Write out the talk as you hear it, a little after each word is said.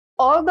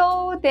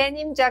Although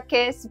denim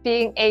jackets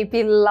being a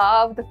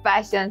beloved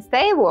fashion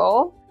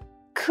staple,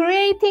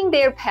 creating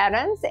their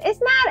patterns is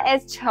not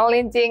as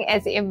challenging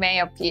as it may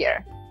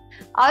appear.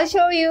 I'll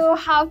show you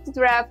how to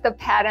draft the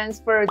patterns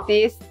for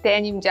this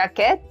denim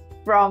jacket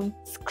from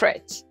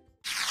scratch.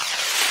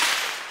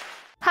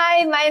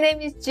 Hi, my name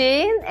is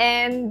Jean,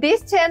 and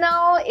this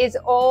channel is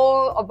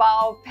all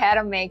about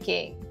pattern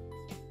making.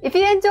 If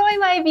you enjoy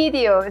my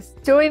videos,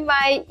 join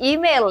my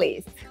email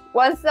list.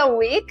 Once a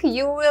week,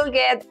 you will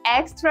get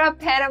extra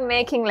pattern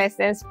making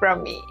lessons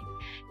from me.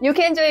 You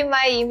can join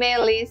my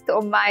email list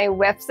on my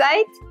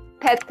website,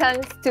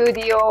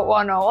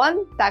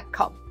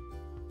 patternstudio101.com.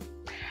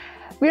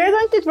 We are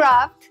going to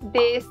draft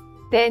this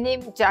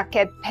denim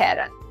jacket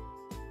pattern.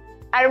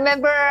 I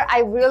remember I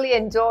really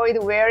enjoyed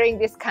wearing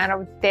this kind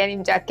of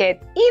denim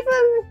jacket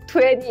even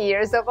 20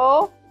 years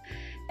ago.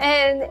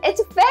 And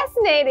it's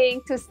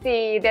fascinating to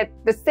see that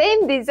the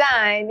same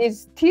design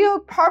is still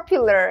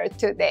popular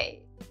today.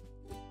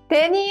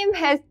 Denim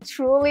has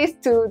truly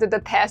stood the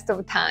test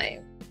of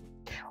time.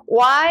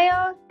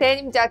 While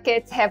denim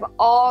jackets have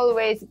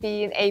always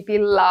been a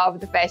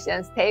beloved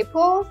fashion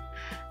staple,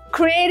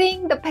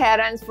 creating the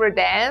patterns for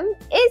them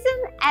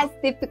isn't as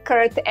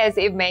difficult as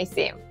it may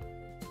seem.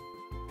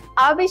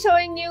 I'll be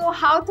showing you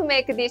how to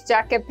make this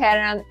jacket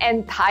pattern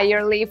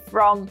entirely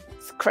from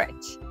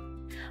scratch.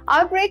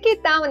 I'll break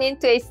it down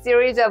into a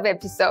series of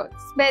episodes,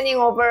 spanning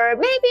over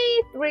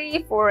maybe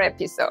 3-4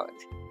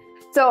 episodes.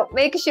 So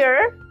make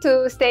sure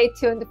to stay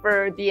tuned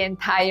for the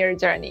entire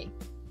journey.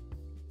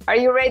 Are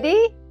you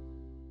ready?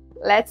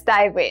 Let's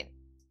dive in.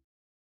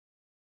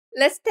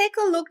 Let's take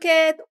a look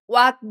at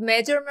what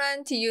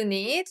measurement you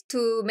need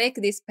to make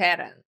this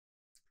pattern.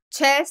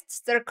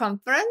 Chest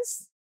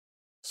circumference,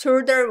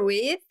 shoulder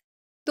width,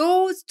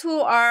 those two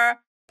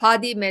are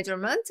body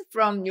measurements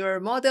from your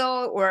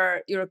model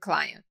or your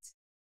client.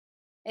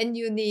 And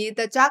you need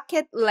the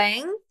jacket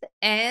length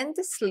and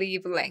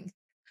sleeve length.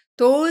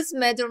 Those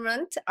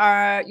measurements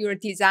are your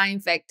design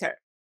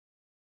factor.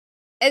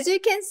 As you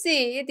can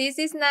see, this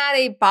is not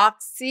a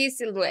boxy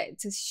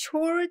silhouette,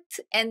 short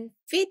and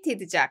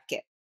fitted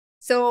jacket.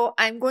 So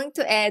I'm going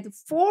to add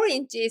 4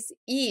 inches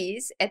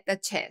ease at the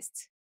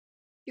chest.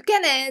 You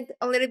can add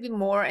a little bit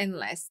more and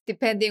less,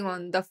 depending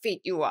on the fit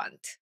you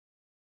want.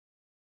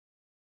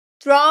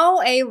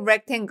 Draw a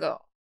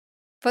rectangle.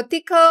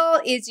 Vertical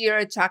is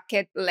your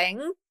jacket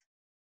length.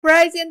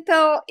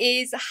 Horizontal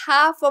is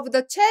half of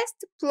the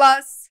chest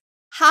plus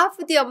half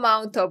the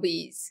amount of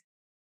ease.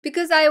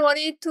 Because I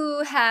wanted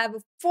to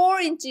have 4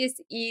 inches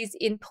ease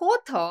in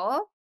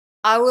total,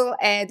 I will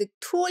add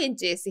 2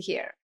 inches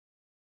here.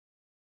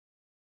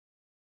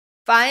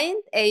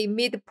 Find a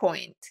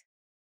midpoint.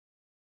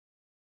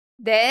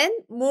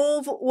 Then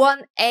move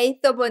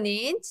 1/8 of an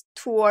inch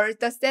towards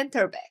the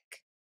center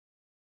back.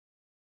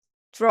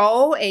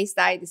 Draw a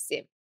side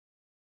seam.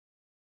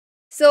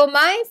 So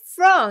my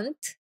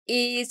front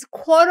is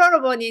 1/4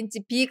 of an inch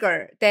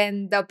bigger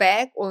than the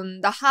back on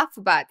the half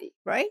body,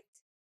 right?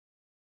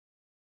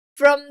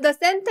 From the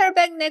center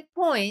back neck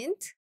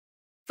point,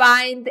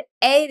 find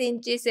 8.5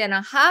 inches and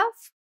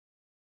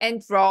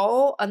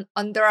draw an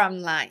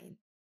underarm line.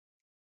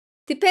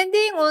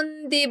 Depending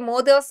on the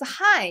model's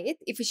height,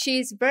 if she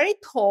is very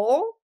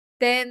tall,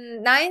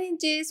 then 9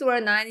 inches or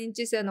 9.25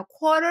 inches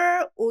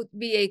would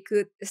be a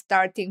good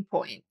starting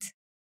point.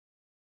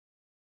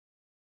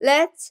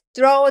 Let's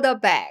draw the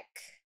back.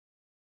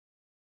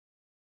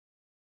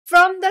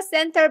 From the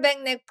center back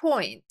neck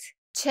point,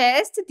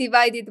 chest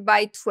divided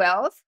by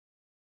 12,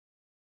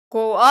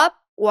 go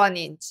up 1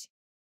 inch.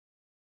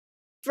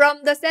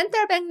 From the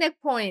center back neck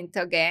point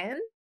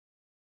again,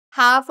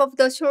 half of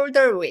the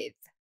shoulder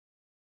width,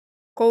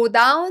 go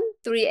down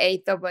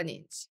 3/8 of an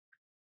inch.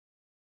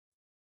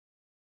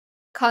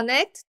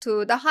 Connect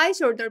to the high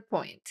shoulder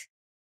point.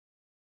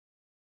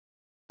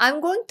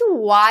 I'm going to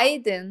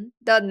widen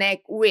the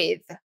neck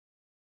width.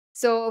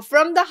 So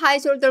from the high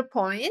shoulder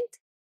point,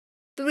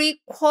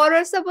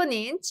 3/4 of an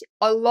inch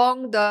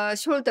along the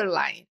shoulder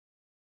line.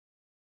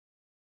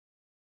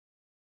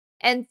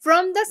 And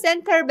from the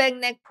center back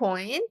neck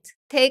point,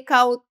 take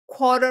out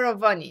 1/4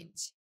 of an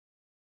inch.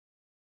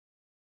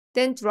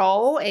 Then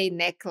draw a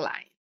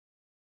neckline.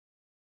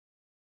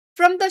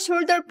 From the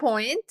shoulder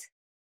point,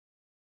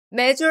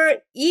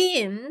 measure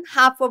in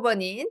 1/2 of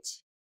an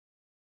inch.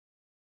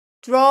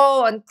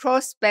 Draw a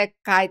cross-back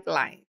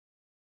guideline.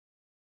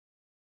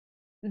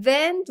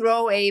 Then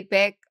draw a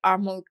back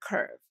armhole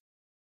curve.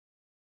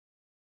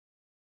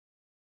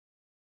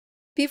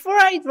 Before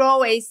I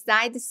draw a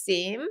side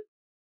seam,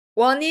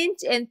 1.75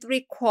 inches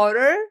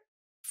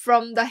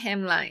from the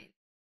hemline.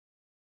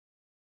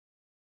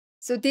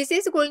 So this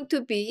is going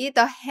to be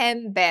the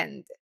hem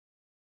band.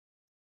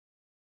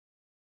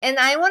 And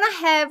I want to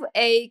have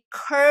a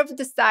curved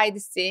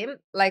side seam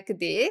like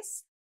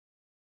this.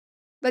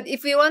 But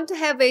if you want to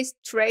have a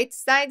straight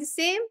side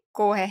seam,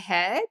 go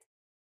ahead.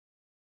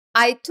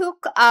 I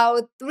took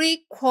out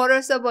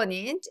 3/4 of an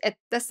inch at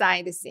the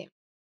side seam.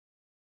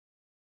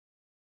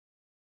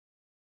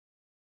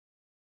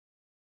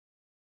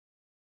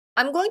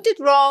 I'm going to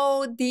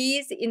draw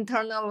these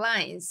internal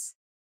lines.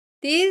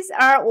 These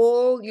are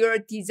all your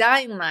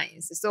design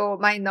lines, so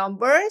my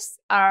numbers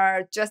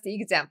are just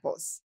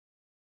examples.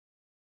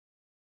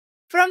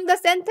 From the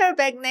center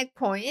back neck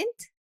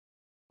point,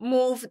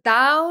 move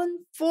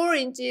down 4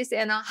 inches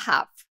and a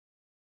half.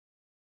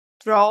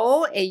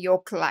 Draw a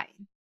yoke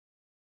line.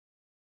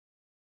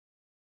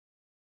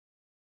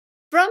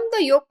 From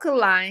the yoke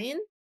line,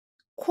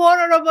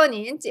 1/4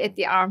 inch at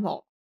the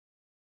armhole.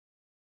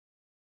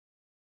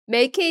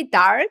 Make a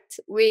dart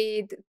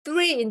with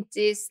 3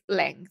 inches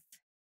length.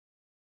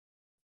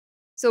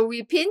 So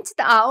we pinched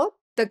out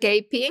the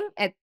gaping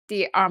at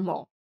the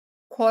armhole,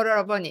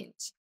 1/4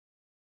 inch.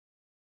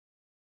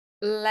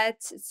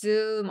 Let's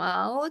zoom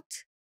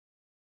out.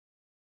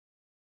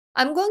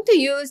 I'm going to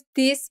use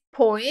this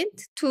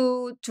point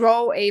to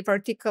draw a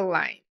vertical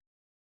line.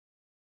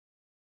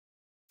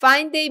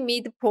 Find a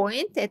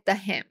midpoint at the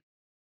hem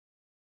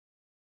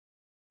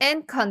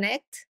and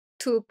connect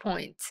 2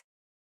 points.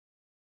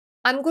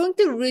 I'm going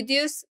to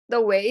reduce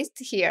the waist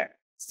here,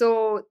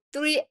 so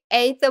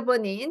 3/8 of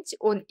an inch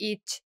on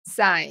each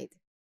side.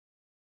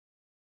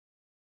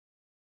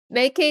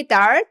 Make a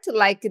dart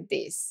like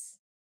this.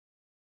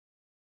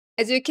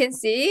 As you can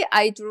see,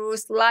 I drew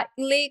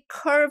slightly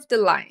curved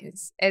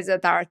lines as a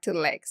dart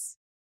legs.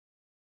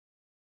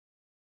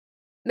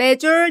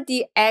 Measure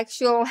the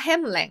actual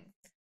hem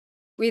length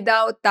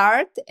without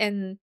dart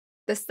and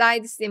the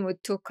side seam we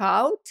took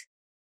out,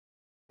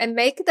 and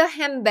make the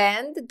hem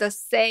band the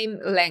same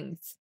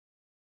length.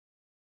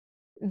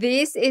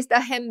 This is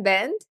the hem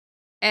band,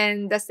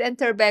 and the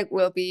center back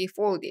will be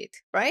folded,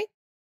 right?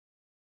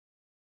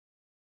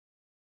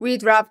 We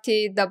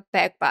drafted the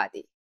back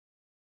body.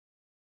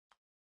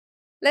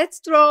 Let's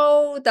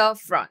draw the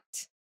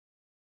front.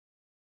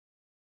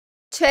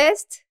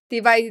 Chest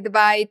divided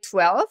by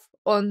 12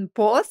 on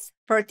both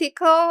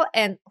vertical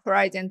and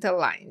horizontal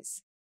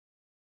lines.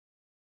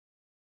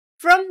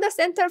 From the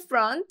center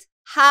front,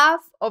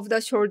 half of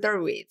the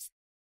shoulder width.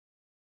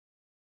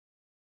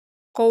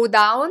 Go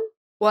down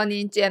 1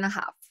 inch and a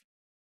half.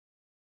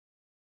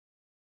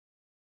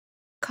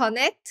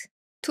 Connect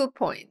 2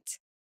 points.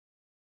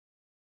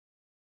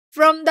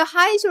 From the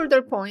high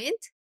shoulder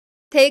point,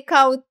 take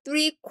out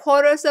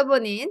 3/4 of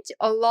an inch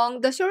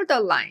along the shoulder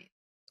line.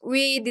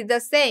 We did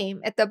the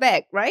same at the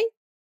back, right?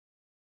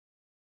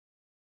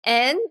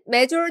 And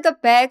measure the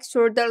back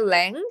shoulder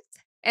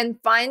length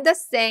and find the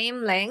same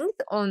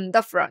length on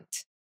the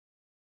front.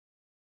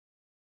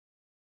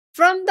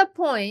 From the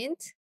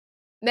point,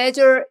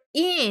 measure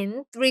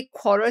in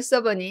 3/4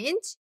 of an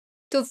inch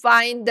to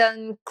find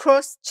the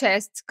cross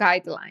chest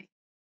guideline.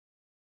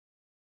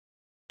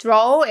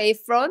 Draw a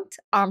front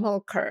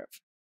armhole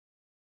curve.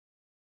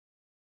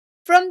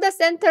 From the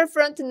center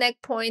front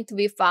neck point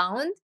we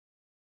found,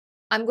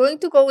 I'm going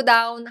to go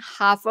down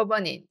 1/2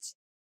 an inch.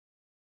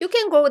 You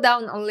can go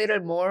down a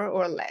little more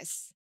or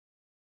less,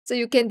 so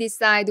you can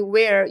decide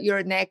where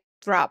your neck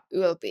drop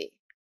will be.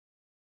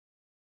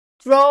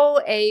 Draw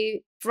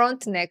a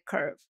front neck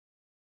curve.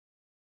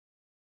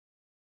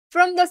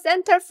 From the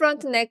center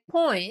front neck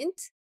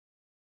point,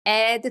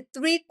 add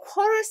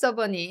 3/4 of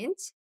an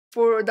inch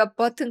for the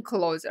button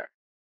closer,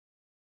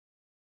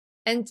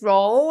 and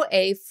draw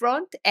a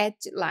front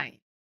edge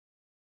line.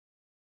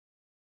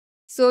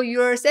 So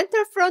your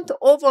center front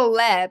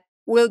overlap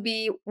will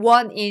be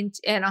 1 inch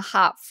and a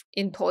half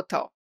in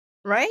total,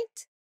 right?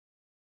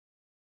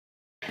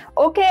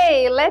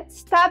 Okay, let's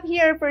stop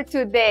here for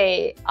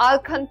today.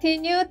 I'll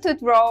continue to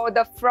draw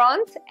the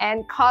front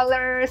and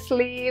color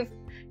sleeve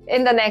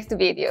in the next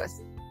videos.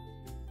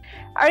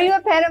 Are you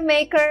a pattern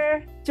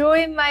maker?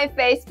 Join my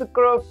Facebook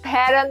group,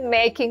 Pattern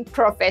Making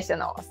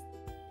Professionals.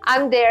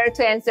 I'm there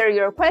to answer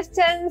your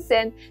questions,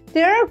 and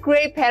there are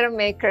great pattern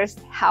makers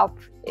help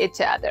each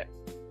other.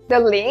 The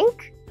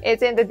link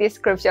is in the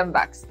description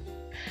box.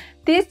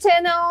 This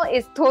channel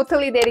is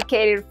totally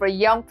dedicated for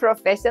young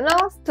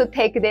professionals to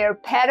take their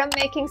pattern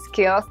making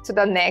skills to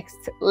the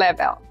next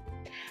level.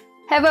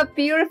 Have a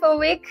beautiful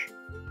week.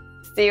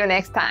 See you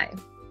next time.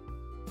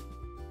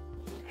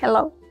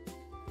 Hello.